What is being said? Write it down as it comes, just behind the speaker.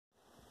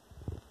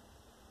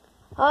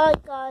Hi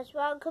guys,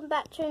 welcome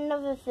back to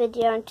another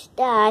video, and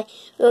today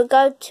we're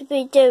going to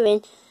be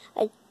doing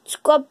a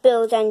squad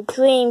build and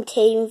dream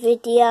team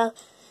video.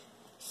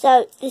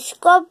 So the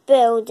squad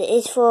build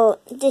is for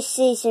this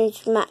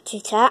season's match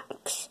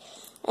attacks,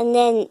 and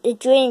then the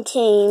dream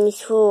team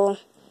is for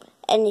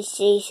any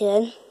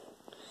season.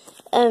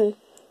 So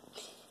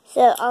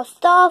I'll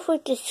start off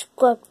with the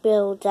squad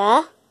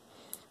builder,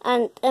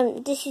 and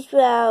this is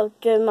where I'll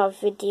do my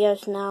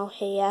videos now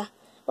here.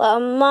 Well, I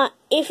might,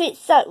 if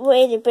it's like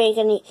really big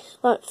and it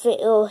won't fit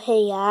all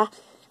here,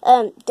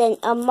 then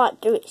I might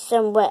do it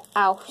somewhere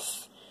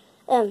else.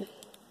 So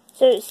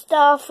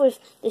start off with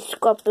the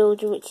squad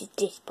builder, which is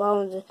this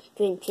pile, the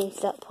dream team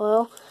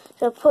stockpile.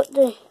 So I'll put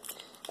the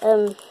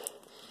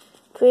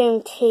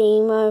dream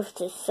team over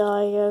the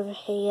side over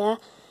here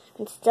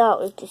and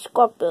start with the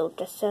squad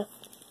builder. So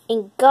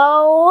in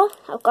goal,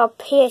 I've got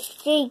a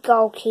PSG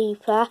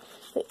goalkeeper,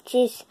 which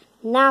is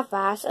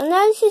Navas. I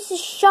know this is a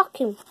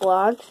shocking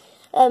one.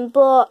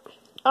 But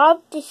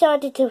I've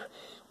decided to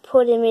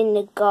put him in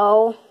the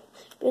goal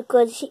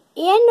because he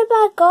ain't a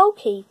bad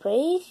goalkeeper.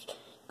 He's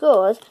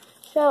good,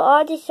 so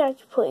I decided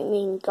to put him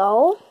in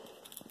goal.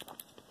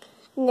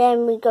 And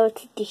then we go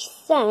to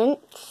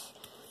defence.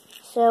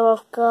 So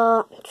I've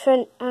got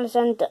Trent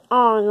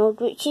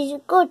Alexander-Arnold, which is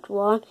a good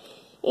one,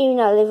 even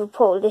though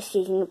Liverpool this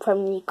season in the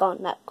Premier League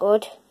aren't that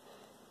good.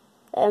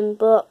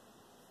 But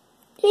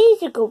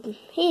he's a good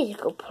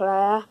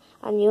player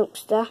and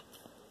youngster.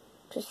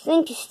 I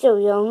think he's still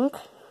young.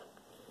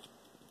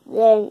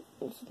 Then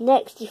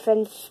next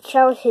defence,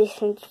 Chelsea's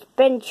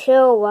Ben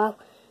Chilwell,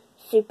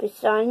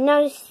 superstar.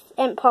 No, this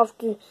ain't part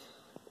of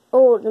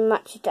all the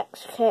match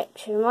attacks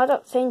collection. I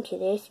don't think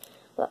it is,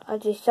 but I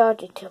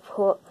decided to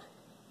put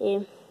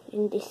him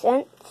in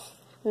defence.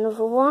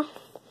 Another one,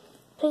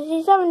 because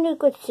he's having a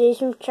good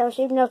season with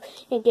Chelsea, even though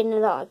he ain't getting a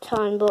lot of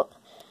time, but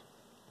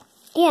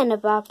he ain't a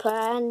bad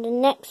player. And the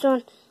next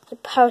one, the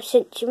Paris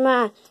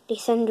Saint-Germain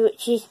defender,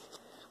 which is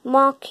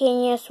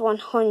Marquinhos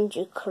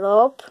 100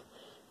 Club,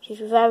 which is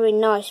very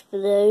nice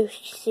blue. You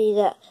see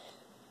that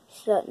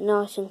it's like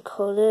nice in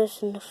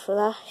colours and the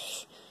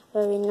flash,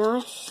 very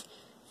nice.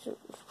 So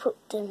put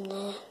them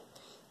there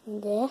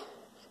and there.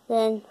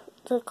 Then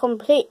to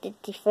complete the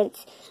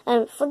defence,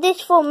 for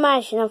this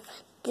formation of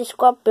the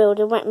squad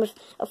builder went with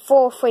a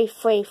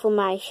 4-3-3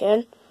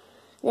 formation.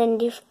 Then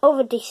the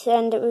other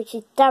defender, which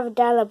is David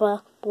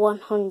Alaba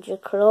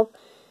 100 Club,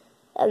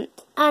 and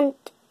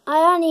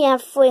I only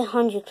have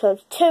 300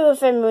 clubs. 2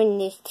 of them are in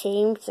this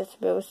team, so that's a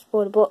bit of a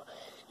spoiler, but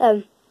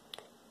the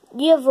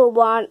other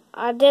one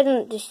I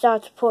didn't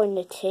decide to put in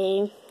the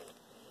team.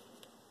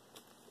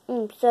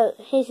 So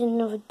here's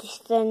another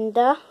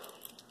defender.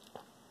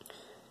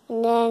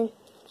 And then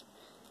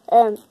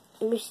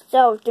we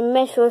start with the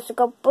midfield. So I've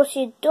got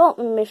Borussia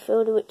Dortmund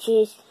midfielder, which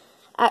is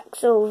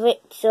Axel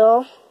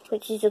Witsel,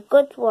 which is a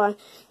good one.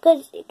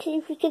 Because if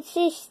you can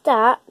see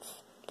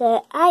stats,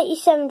 they're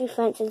 87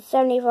 defence and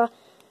 75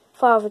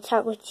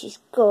 attack, which is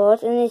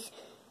good, and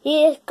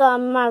he has got a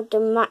man of the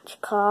match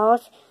card,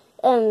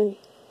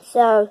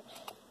 so,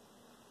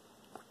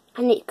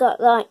 and it's got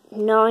like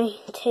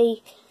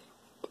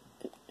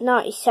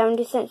 97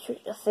 defence,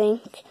 I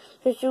think,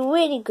 so it's a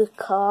really good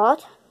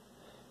card.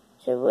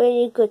 It's a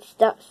really good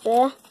stats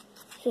there.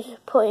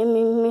 Just put him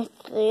in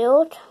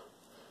midfield.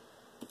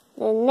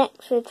 The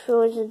next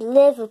midfielder is a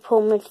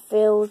Liverpool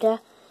midfielder.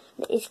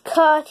 It's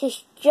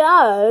Curtis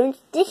Jones.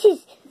 This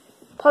is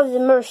probably the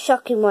most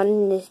shocking one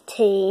in this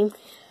team,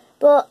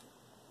 but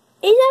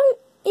he's a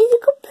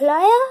good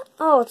player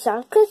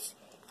also, because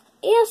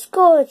he has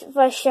scored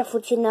for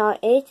Sheffield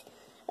United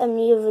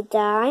the other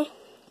day,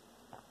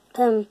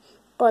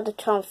 by the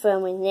time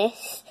filming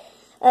this,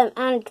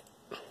 and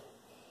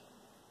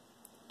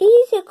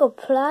he's a good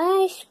player.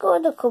 He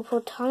scored a couple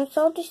of times,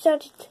 so I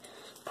decided to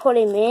put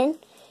him in.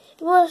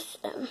 It was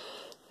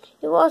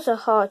a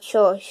hard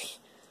choice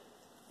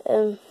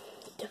to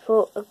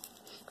put.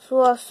 There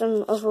are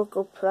some other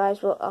good players,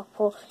 but I'll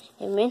put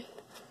him in.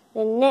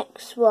 The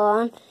next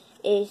one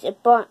is a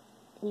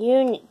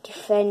unit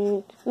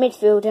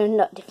midfielder,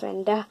 not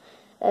defender,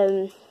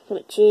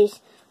 which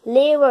is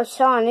Leroy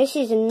Sané. This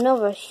is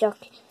another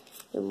shocking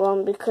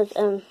one because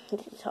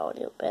this is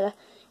hardly up better.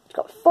 It's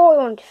got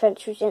 41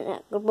 defence, which isn't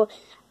that good, but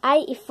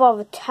 85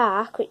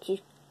 attack, which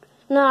is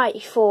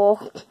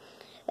 94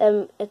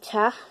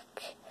 attack.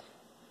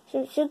 So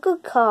it's a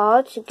good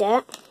card to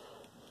get.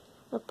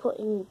 I'll put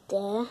him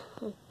there.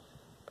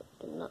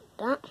 Like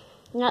that.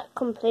 And that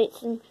completes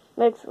the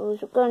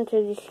midfield. We're going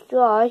to the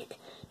strike.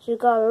 So we've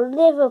got a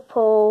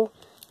Liverpool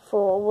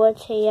forward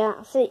here.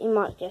 I think you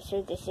might guess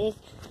who this is.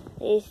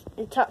 It's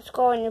the top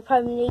scorer in the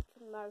Premier League,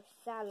 Mo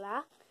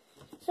Salah.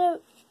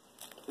 So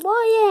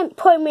why ain't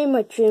putting me in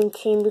my dream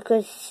team?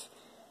 Because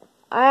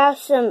I have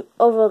some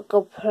other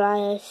good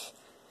players.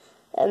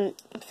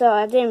 So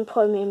I didn't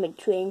put him in my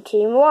dream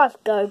team. I was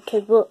going to,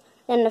 but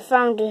then I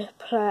found a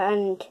player,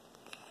 and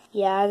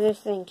yeah, I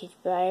just think he's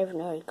brave. Even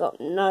though he got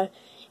no,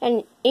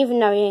 and even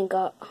though he ain't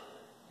got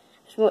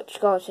as much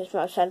goals as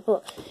Mo Salah,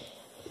 but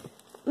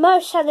Mo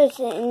Salah's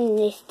in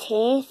this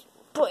team.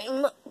 Put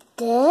him up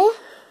there.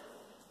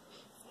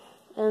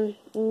 And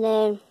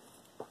then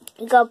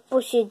we got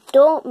Borussia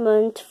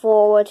Dortmund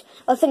forward.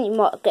 I think you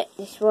might get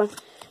this one.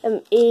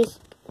 Is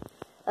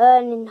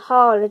Erling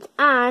Haaland,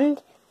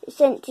 and it's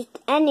not just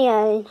any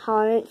Erling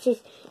Haaland. It's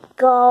just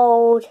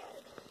gold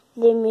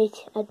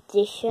limited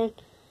edition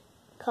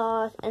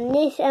card. And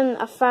this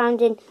I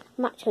found in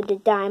Match of the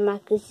Day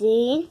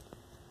magazine.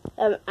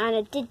 And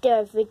I did do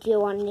a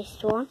video on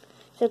this one,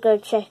 so go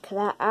check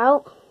that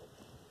out.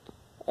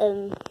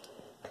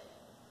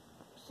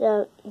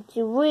 So it's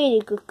a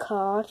really good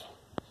card.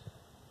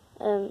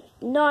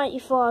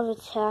 95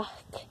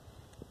 attack,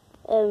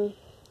 and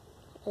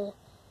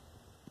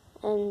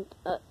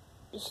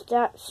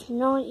that's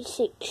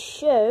 96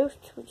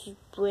 shoot, which is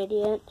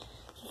brilliant.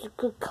 It's a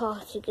good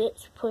card to get,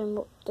 to put him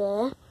up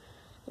there.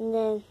 And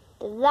then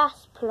the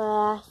last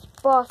player,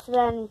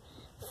 Barcelona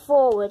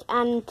forward,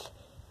 and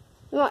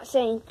I'm not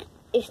saying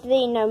it's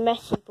Lionel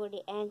Messi, but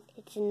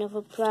it's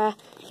another player.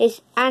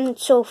 It's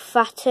Ansu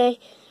Fati,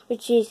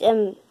 which is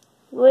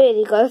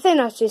really good. I think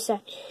I should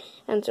say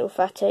Ansu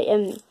Fati.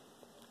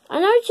 I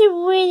know it's a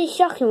really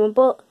shocking one,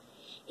 but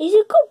he's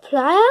a good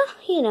player,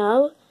 you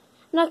know.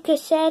 Like I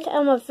said,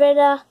 I'm a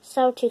Villa,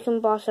 Celtic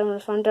and Barcelona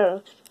fan. I don't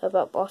know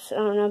about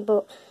Barcelona,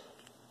 but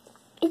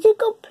he's a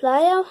good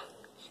player.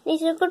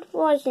 He's a good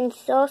rising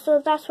star, so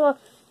that's why I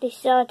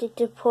decided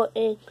to put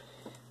him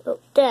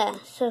up there.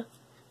 So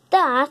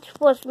that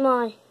was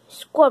my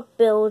squad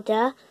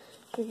builder.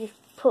 So just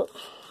put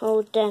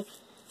all them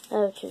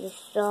over to the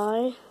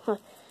side.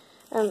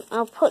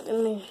 I'll put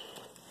them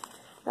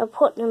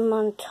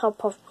on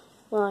top of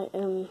my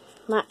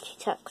match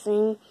attack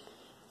thing,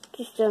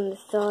 just on the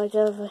side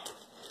over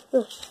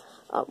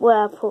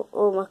where I put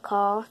all my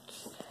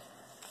cards.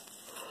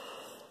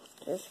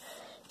 So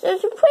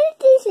it's a pretty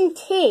decent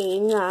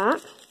team,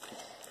 that.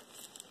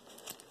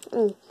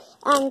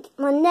 And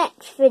my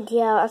next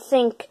video, I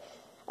think,